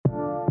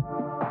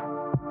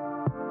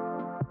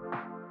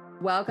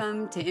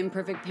Welcome to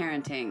Imperfect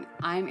Parenting.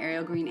 I'm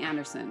Ariel Green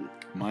Anderson.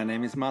 My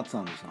name is Mats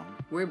Anderson.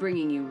 We're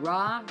bringing you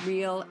raw,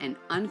 real, and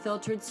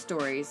unfiltered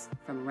stories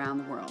from around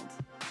the world.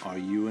 Are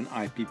you an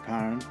IP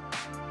parent?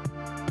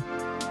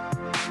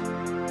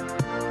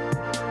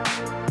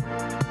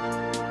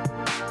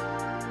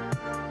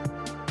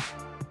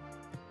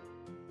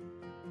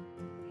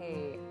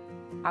 Hey,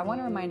 I want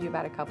to remind you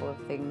about a couple of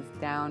things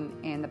down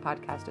in the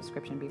podcast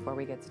description before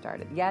we get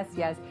started. Yes,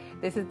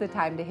 this is the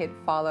time to hit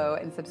follow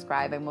and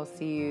subscribe, and we'll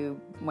see you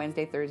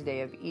Wednesday,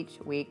 Thursday of each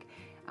week.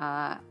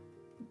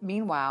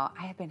 Meanwhile,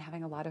 I have been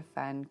having a lot of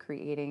fun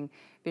creating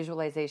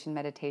visualization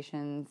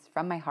meditations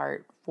from my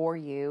heart for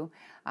you.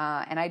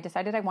 And I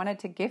decided I wanted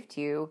to gift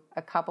you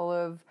a couple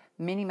of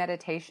mini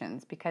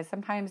meditations because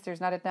sometimes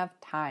there's not enough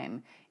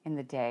time in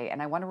the day.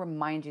 And I want to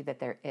remind you that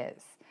there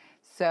is.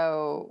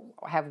 So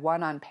I have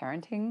one on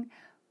parenting,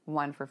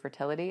 one for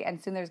fertility,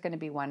 and soon there's going to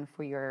be one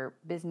for your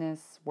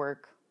business,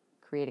 work,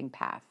 creating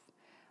path.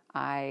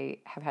 I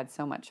have had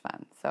so much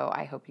fun, so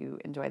I hope you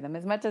enjoy them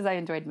as much as I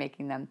enjoyed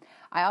making them.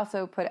 I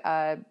also put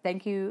a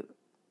thank you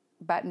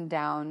button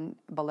down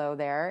below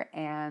there,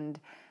 and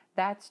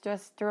that's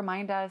just to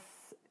remind us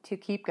to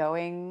keep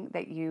going,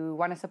 that you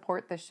want to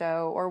support the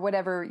show or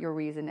whatever your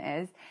reason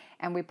is.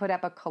 And we put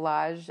up a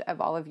collage of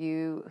all of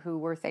you who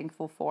we're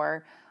thankful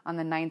for on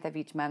the 9th of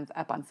each month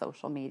up on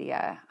social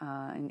media,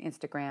 and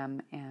Instagram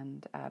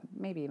and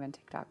maybe even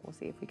TikTok. We'll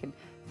see if we can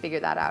figure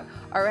that out.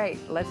 All right,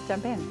 let's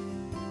jump in.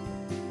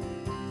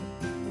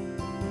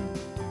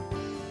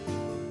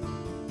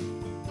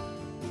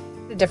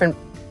 A different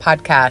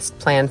podcast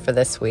planned for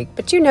this week,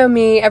 but you know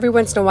me, every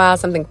once in a while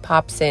something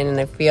pops in and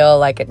I feel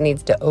like it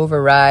needs to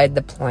override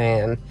the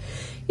plan.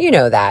 You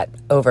know that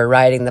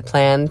overriding the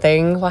plan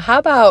thing. Well, how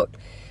about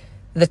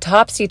the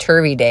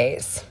topsy-turvy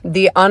days,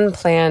 the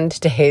unplanned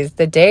days,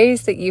 the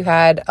days that you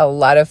had a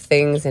lot of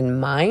things in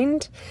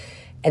mind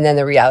and then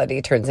the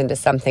reality turns into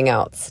something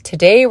else?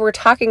 Today we're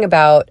talking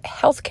about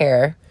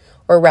healthcare,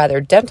 or rather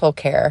dental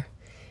care,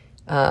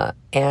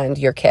 and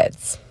your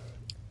kids.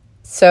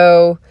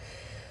 So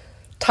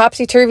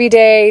topsy-turvy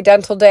day,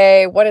 dental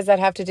day, what does that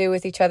have to do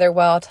with each other?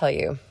 Well, I'll tell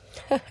you.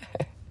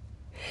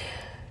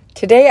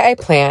 Today I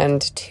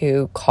planned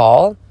to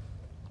call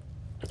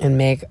and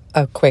make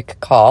a quick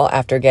call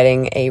after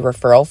getting a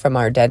referral from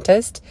our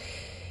dentist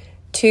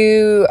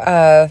to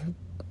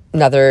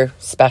another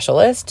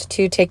specialist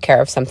to take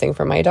care of something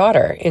for my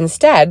daughter.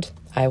 Instead,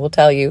 I will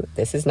tell you,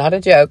 this is not a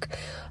joke.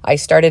 I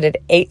started at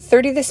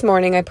 8:30 this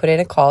morning. I put in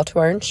a call to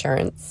our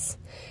insurance.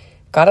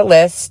 Got a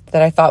list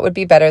that I thought would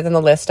be better than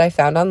the list I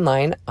found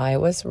online. I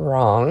was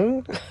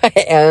wrong.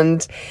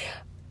 And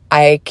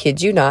I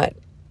kid you not,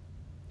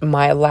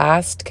 my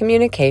last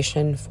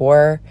communication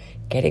for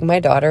getting my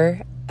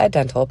daughter a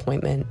dental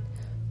appointment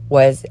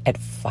was at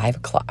 5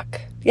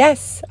 o'clock.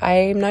 Yes,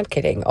 I'm not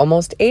kidding.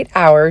 Almost 8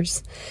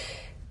 hours,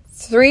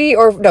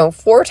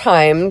 4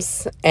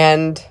 times,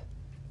 and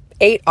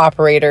 8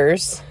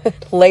 operators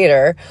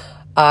later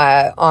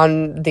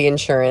on the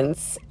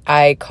insurance.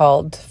 I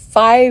called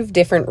 5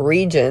 different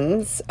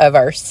regions of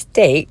our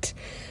state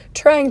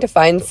trying to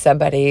find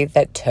somebody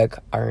that took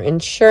our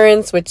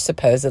insurance, which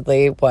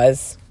supposedly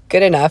was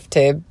good enough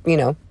to,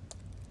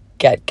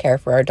 get care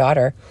for our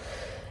daughter.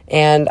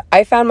 And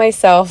I found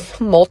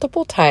myself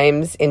multiple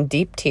times in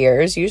deep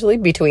tears, usually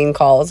between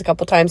calls, a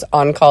couple times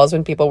on calls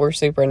when people were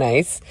super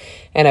nice,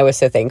 and I was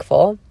so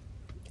thankful.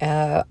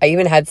 I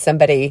even had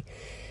somebody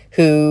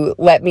who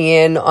let me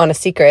in on a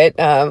secret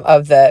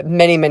of the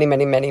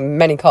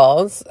many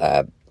calls.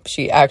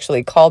 She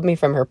actually called me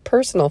from her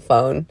personal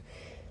phone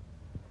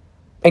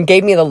and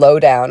gave me the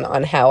lowdown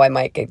on how I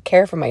might get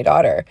care for my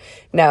daughter.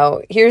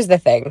 Now, here's the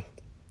thing.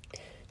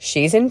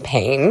 She's in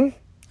pain.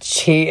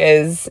 She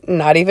is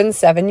not even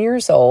 7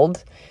 years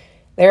old.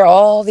 There are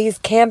all these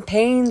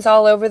campaigns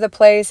all over the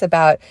place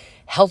about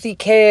healthy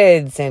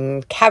kids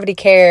and cavity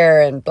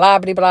care and blah,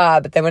 blah, blah.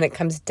 But then when it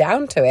comes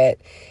down to it,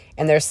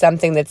 and there's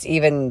something that's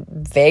even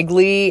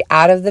vaguely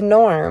out of the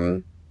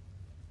norm,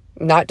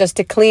 not just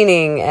a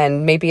cleaning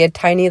and maybe a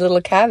tiny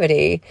little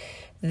cavity,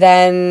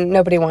 then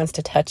nobody wants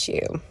to touch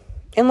you.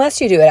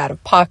 Unless you do it out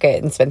of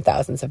pocket and spend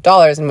thousands of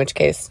dollars, in which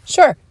case,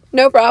 sure,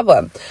 no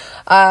problem.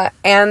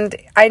 And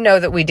I know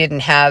that we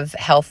didn't have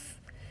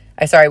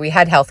we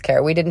had health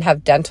care. We didn't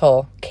have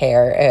dental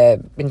care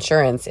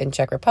insurance in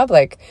Czech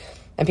Republic.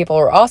 And people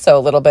were also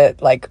a little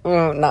bit like,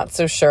 not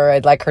so sure.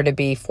 I'd like her to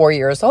be 4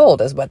 years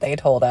old is what they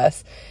told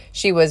us.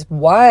 She was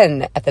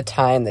 1 at the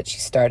time that she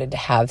started to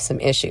have some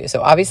issues.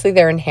 So obviously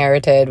they're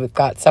inherited. We've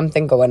got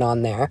something going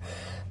on there.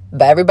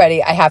 But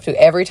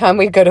every time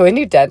we go to a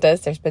new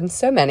dentist, there's been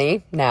so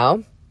many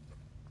now,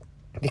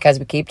 because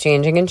we keep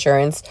changing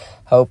insurance,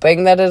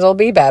 hoping that it'll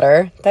be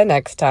better the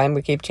next time.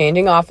 We keep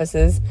changing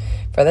offices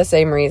for the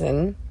same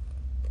reason.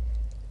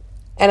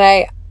 And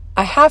I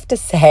have to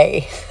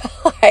say,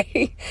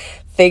 I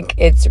think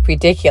it's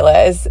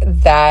ridiculous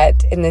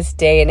that in this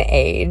day and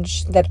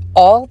age that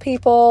all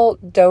people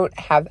don't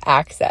have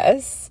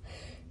access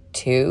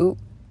to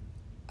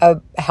a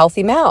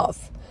healthy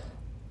mouth.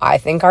 I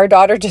think our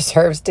daughter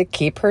deserves to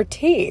keep her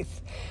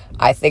teeth.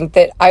 I think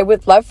that I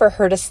would love for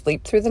her to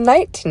sleep through the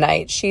night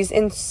tonight. She's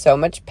in so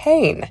much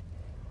pain.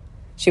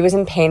 She was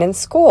in pain in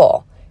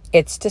school.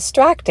 It's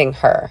distracting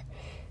her.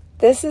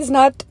 This is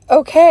not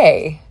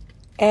okay.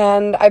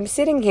 And I'm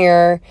sitting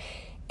here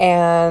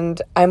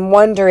and I'm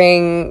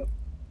wondering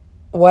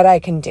what I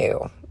can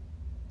do.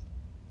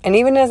 And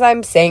even as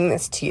I'm saying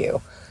this to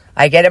you,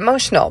 I get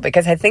emotional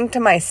because I think to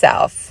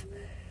myself,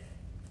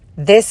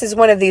 this is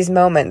one of these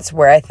moments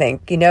where I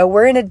think,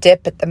 we're in a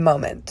dip at the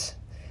moment.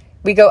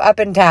 We go up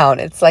and down.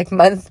 It's like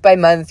month by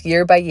month,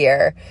 year by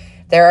year.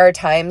 There are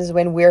times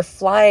when we're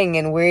flying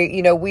and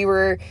we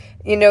were,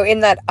 in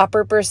that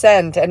upper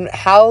percent, and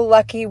how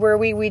lucky were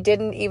we? We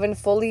didn't even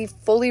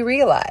fully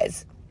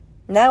realize.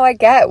 Now I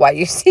get why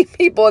you see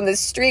people in the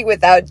street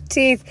without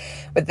teeth,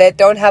 that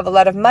don't have a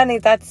lot of money.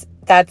 That's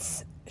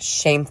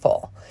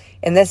shameful.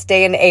 In this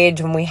day and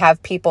age, when we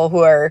have people who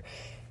are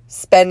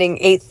spending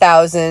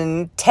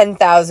 $8,000,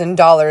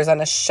 $10,000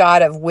 on a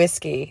shot of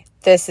whiskey,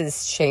 this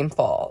is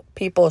shameful.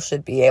 People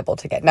should be able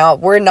to get. Now,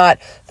 we're not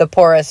the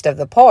poorest of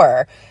the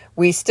poor.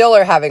 We still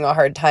are having a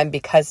hard time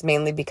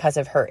mainly because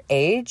of her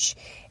age,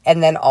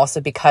 and then also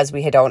because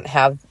we don't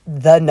have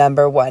the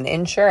number one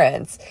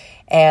insurance.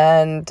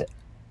 And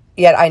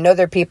yet I know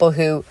there are people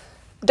who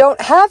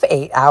don't have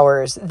 8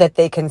 hours that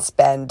they can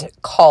spend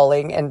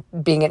calling and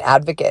being an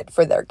advocate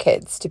for their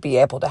kids to be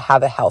able to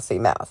have a healthy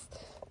mouth.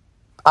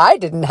 I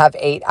didn't have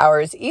 8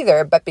 hours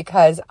either, but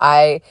because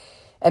I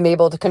am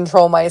able to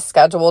control my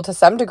schedule to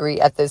some degree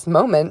at this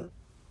moment,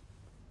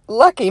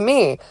 lucky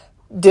me.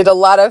 Did a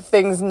lot of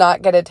things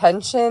not get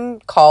attention?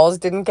 Calls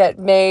didn't get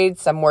made?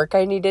 Some work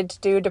I needed to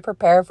do to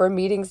prepare for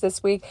meetings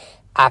this week?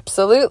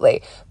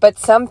 Absolutely. But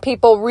some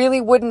people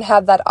really wouldn't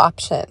have that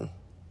option.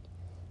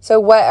 So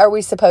what are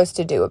we supposed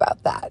to do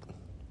about that?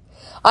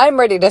 I'm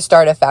ready to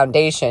start a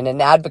foundation,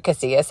 an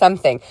advocacy, or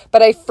something,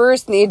 but I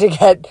first need to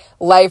get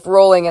life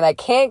rolling, and I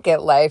can't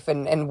get life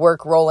and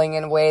work rolling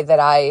in a way that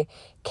I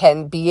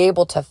can be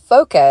able to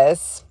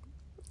focus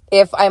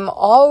if I'm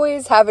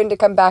always having to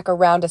come back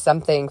around to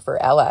something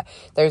for Ella.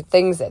 There's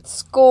things at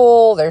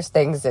school, there's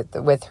things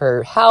with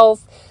her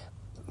health,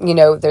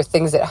 there's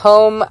things at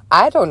home.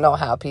 I don't know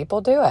how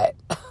people do it.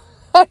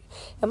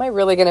 Am I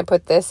really going to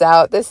put this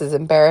out? This is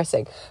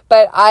embarrassing.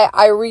 But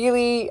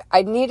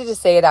I needed to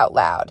say it out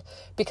loud,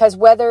 because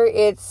whether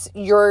it's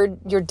your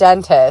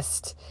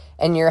dentist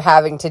and you're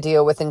having to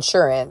deal with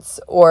insurance,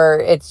 or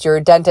it's your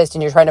dentist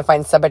and you're trying to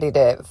find somebody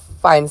to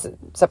find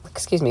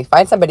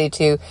somebody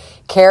to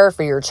care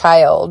for your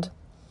child,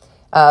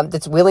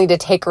 that's willing to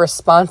take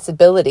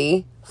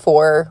responsibility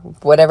for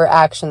whatever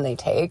action they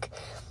take,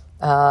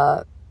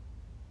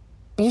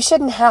 you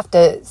shouldn't have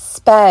to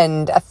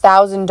spend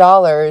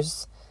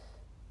 $1,000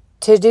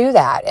 to do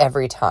that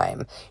every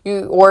time,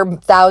 or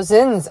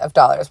thousands of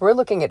dollars. We're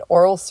looking at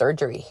oral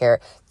surgery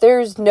here.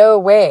 There's no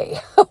way.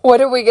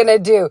 What are we going to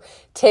do?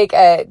 Take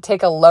a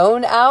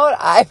loan out?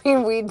 I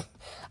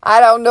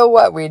don't know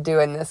what we'd do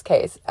in this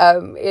case.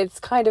 It's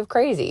kind of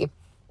crazy.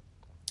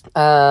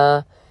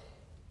 Maybe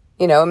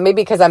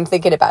because I'm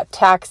thinking about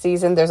tax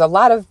season. There's a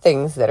lot of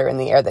things that are in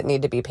the air that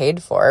need to be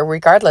paid for,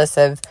 regardless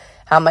of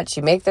how much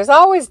you make. There's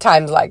always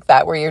times like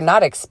that where you're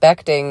not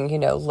expecting,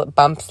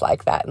 bumps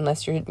like that,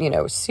 unless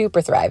you're,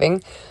 super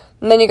thriving.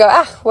 And then you go,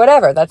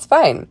 whatever, that's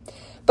fine.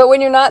 But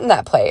when you're not in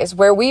that place,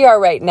 where we are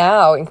right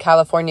now in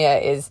California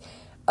is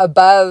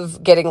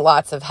above getting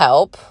lots of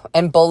help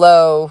and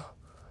below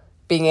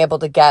being able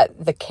to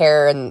get the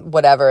care and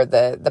whatever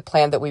the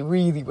plan that we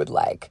really would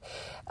like.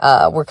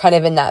 We're kind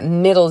of in that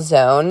middle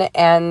zone,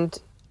 and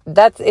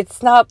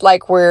it's not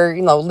like we're,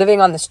 living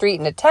on the street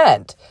in a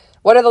tent.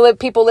 What do the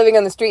people living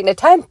on the street in a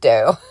tent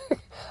do?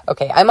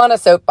 Okay, I'm on a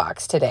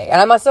soapbox today.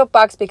 And I'm on a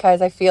soapbox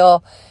because I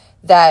feel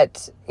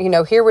that,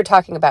 here we're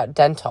talking about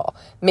dental.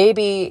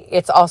 Maybe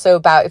it's also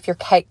about if your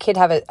kid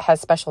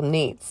has special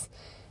needs.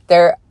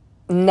 There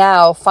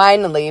now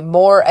finally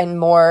more and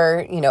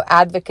more,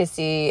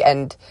 advocacy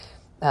and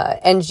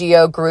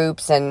NGO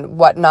groups and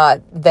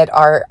whatnot that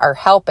are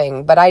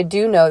helping. But I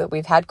do know that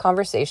we've had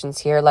conversations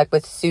here, like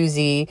with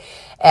Susie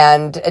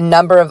and a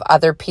number of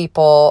other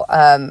people,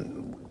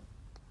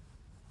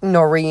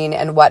 Noreen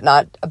and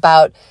whatnot,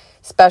 about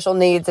special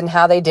needs and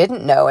how they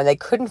didn't know and they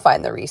couldn't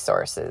find the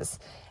resources.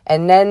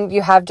 And then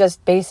you have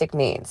just basic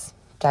needs,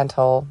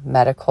 dental,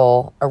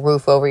 medical, a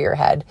roof over your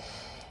head.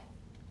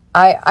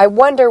 I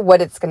wonder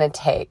what it's going to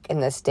take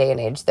in this day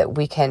and age that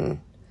we can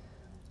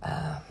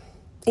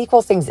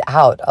equal things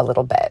out a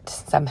little bit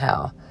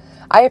somehow.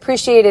 I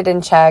appreciated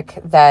in check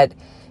that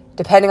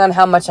depending on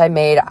how much I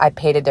made, I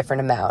paid a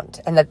different amount,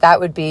 and that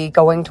would be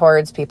going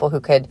towards people who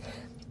could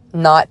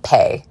not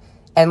pay.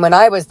 And when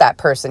I was that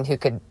person who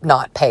could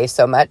not pay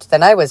so much,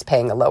 then I was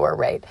paying a lower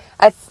rate.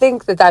 I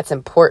think that that's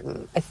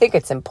important. I think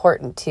it's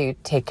important to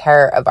take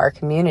care of our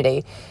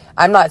community.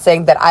 I'm not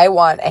saying that I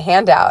want a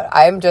handout.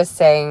 I'm just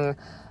saying,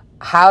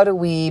 how do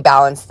we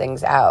balance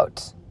things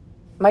out?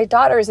 My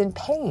daughter is in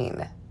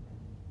pain,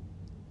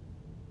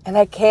 and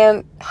I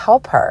can't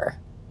help her.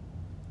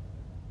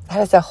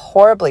 That is a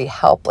horribly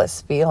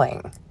helpless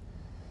feeling.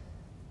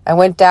 I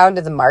went down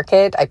to the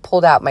market. I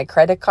pulled out my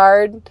credit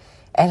card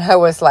and I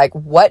was like,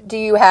 what do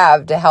you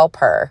have to help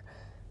her?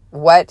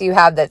 What do you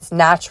have that's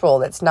natural,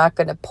 that's not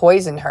going to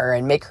poison her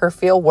and make her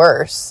feel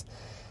worse?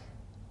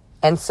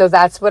 And so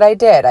that's what I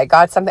did. I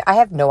got something. I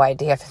have no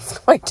idea if it's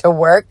going to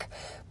work,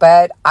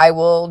 but I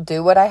will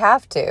do what I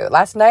have to.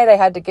 Last night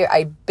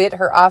I bit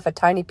her off a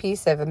tiny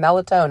piece of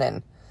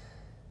melatonin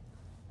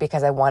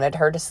because I wanted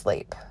her to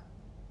sleep.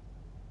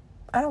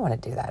 I don't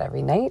want to do that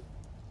every night.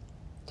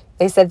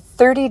 They said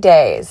 30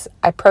 days.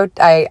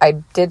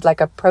 I did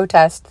like a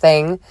protest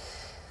thing.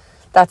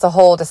 That's a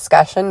whole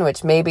discussion,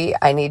 which maybe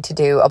I need to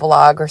do a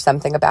blog or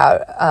something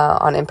about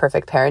on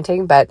imperfect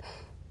parenting. But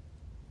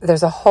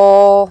there's a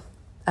whole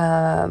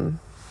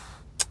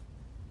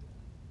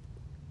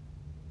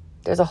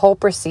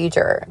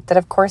procedure that,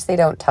 of course, they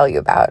don't tell you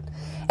about.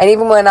 And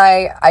even when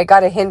I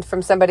got a hint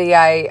from somebody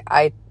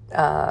I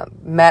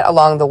met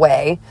along the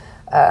way,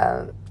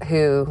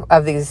 who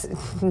of these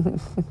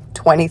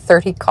 20,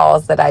 30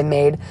 calls that I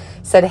made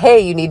said,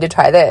 hey, you need to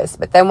try this.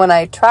 But then when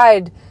I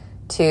tried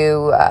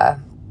to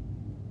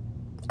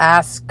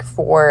ask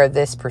for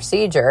this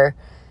procedure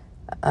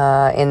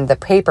in the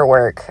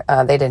paperwork,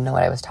 they didn't know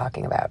what I was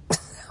talking about.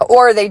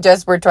 Or they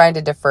just were trying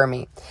to defer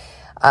me.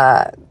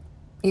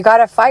 You got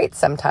to fight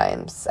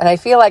sometimes. And I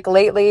feel like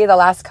lately, the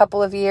last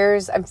couple of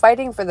years, I'm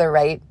fighting for the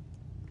right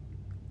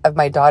of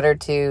my daughter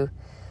to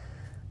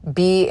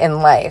be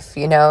in life,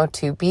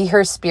 to be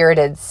her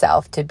spirited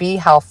self, to be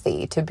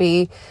healthy, to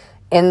be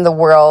in the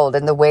world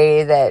in the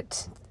way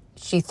that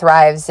she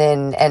thrives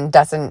in and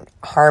doesn't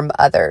harm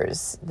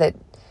others, that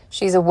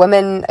she's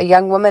a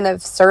young woman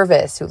of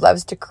service who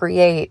loves to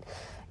create.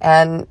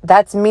 And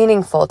that's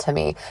meaningful to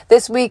me.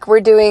 This week,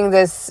 we're doing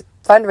this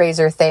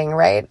fundraiser thing,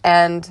 right?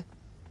 And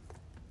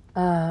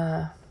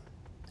I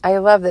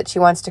love that she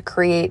wants to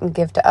create and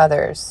give to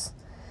others.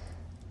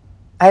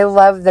 I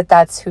love that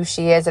that's who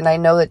she is, and I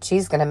know that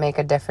she's going to make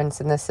a difference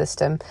in the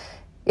system.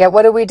 Yet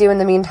what do we do in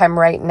the meantime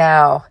right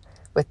now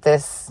with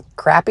this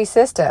crappy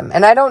system?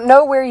 And I don't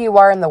know where you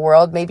are in the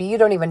world. Maybe you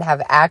don't even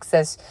have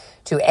access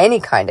to any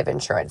kind of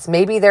insurance.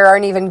 Maybe there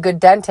aren't even good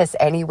dentists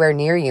anywhere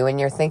near you,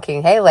 and you're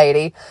thinking, hey,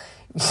 lady,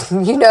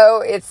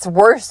 it's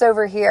worse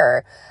over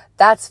here.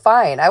 That's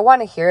fine. I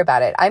want to hear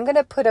about it. I'm going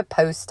to put a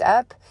post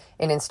up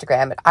in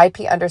Instagram at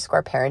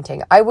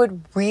IP_parenting. I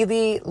would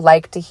really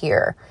like to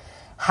hear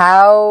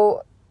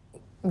how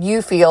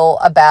you feel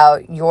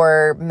about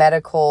your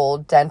medical,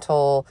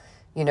 dental,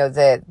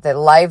 the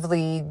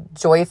lively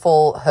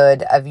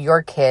joyfulhood of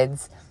your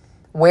kids,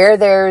 where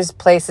there's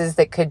places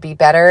that could be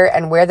better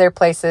and where there are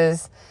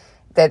places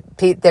that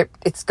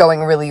it's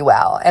going really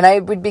well. And I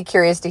would be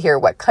curious to hear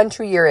what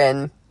country you're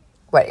in,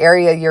 what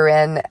area you're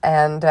in.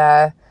 And,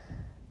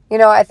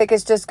 I think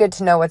it's just good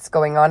to know what's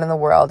going on in the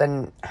world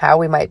and how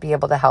we might be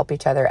able to help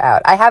each other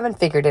out. I haven't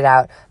figured it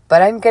out,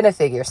 but I'm going to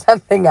figure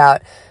something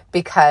out.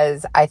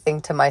 Because I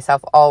think to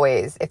myself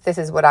always, if this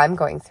is what I'm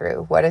going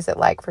through, what is it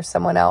like for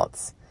someone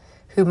else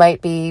who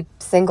might be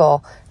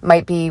single,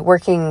 might be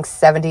working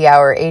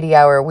 70-hour,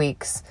 80-hour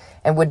weeks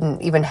and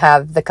wouldn't even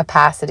have the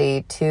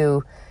capacity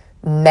to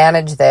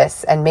manage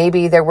this? And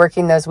maybe they're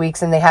working those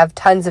weeks and they have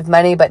tons of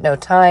money but no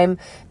time.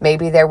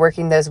 Maybe they're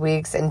working those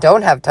weeks and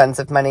don't have tons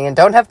of money and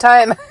don't have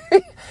time.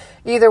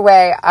 Either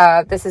way,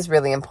 this is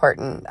really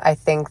important. I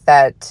think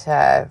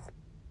that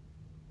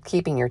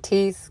keeping your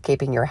teeth,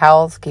 keeping your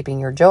health, keeping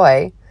your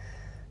joy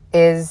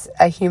is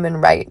a human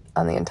right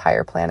on the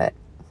entire planet.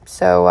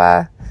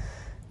 So,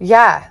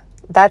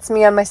 that's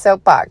me on my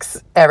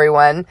soapbox,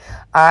 everyone.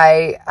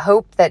 I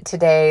hope that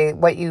today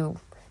what you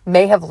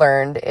may have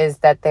learned is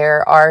that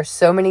there are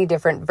so many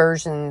different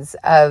versions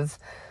of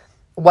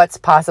what's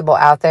possible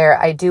out there.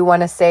 I do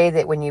want to say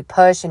that when you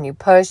push and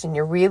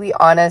you're really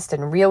honest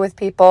and real with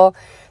people,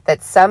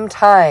 that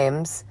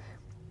sometimes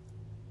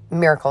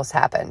miracles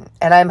happen.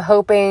 And I'm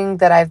hoping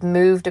that I've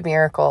moved a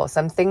miracle.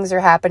 Some things are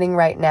happening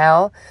right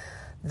now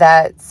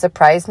that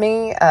surprise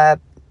me.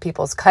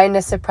 People's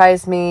kindness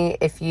surprised me.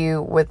 If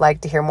you would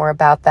like to hear more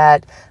about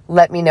that,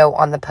 let me know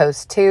on the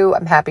post too.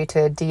 I'm happy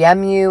to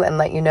DM you and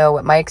let you know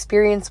what my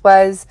experience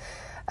was.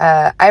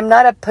 I'm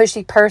not a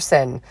pushy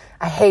person.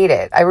 I hate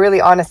it. I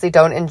really honestly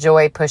don't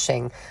enjoy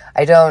pushing.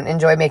 I don't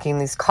enjoy making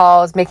these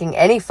calls, making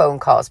any phone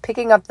calls,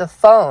 picking up the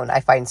phone.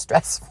 I find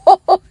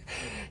stressful.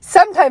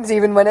 Sometimes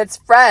even when it's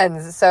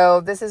friends.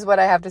 So this is what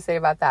I have to say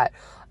about that.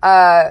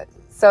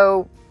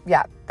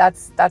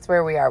 That's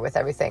where we are with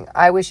everything.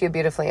 I wish you a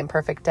beautifully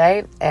imperfect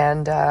day,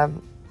 and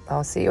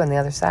I'll see you on the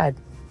other side.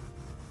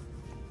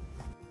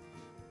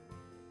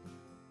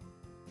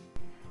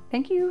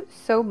 Thank you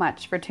so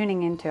much for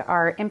tuning into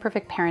our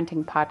Imperfect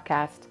Parenting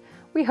podcast.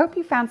 We hope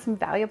you found some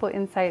valuable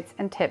insights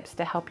and tips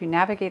to help you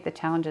navigate the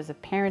challenges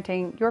of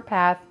parenting, your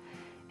path,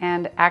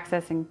 and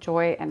accessing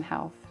joy and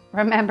health.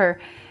 Remember,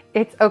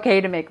 it's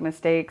okay to make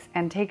mistakes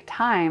and take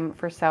time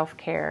for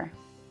self-care.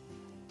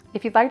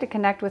 If you'd like to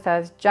connect with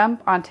us,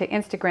 jump onto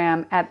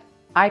Instagram at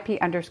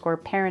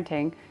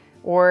IP_parenting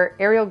or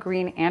Ariel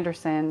Green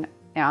Anderson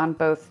on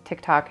both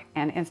TikTok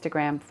and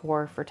Instagram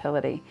for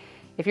fertility.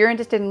 If you're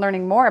interested in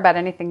learning more about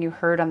anything you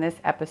heard on this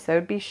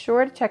episode, be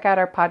sure to check out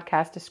our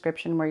podcast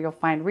description where you'll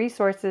find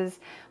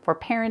resources for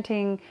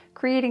parenting,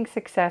 creating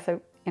success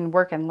in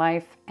work and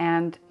life,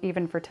 and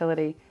even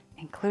fertility,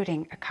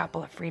 including a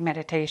couple of free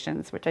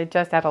meditations, which I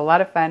just had a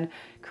lot of fun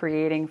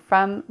creating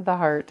from the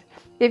heart.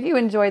 If you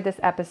enjoyed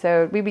this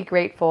episode, we'd be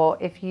grateful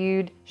if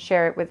you'd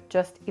share it with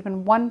just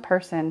even one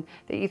person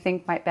that you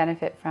think might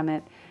benefit from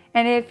it.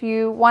 And if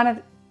you want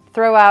to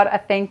throw out a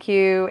thank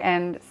you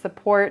and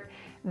support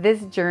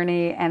this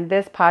journey and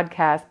this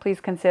podcast,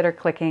 please consider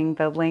clicking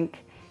the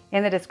link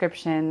in the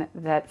description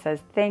that says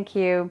thank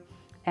you.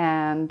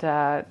 And,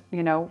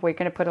 we're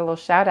going to put a little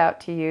shout out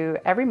to you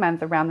every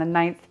month around the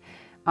 9th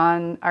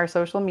on our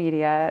social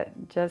media,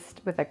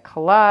 just with a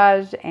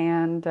collage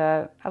and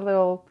a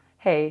little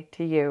hey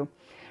to you.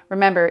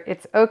 Remember,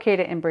 it's okay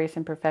to embrace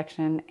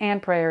imperfection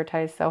and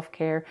prioritize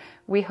self-care.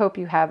 We hope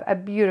you have a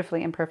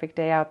beautifully imperfect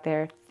day out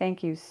there.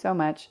 Thank you so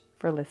much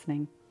for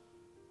listening.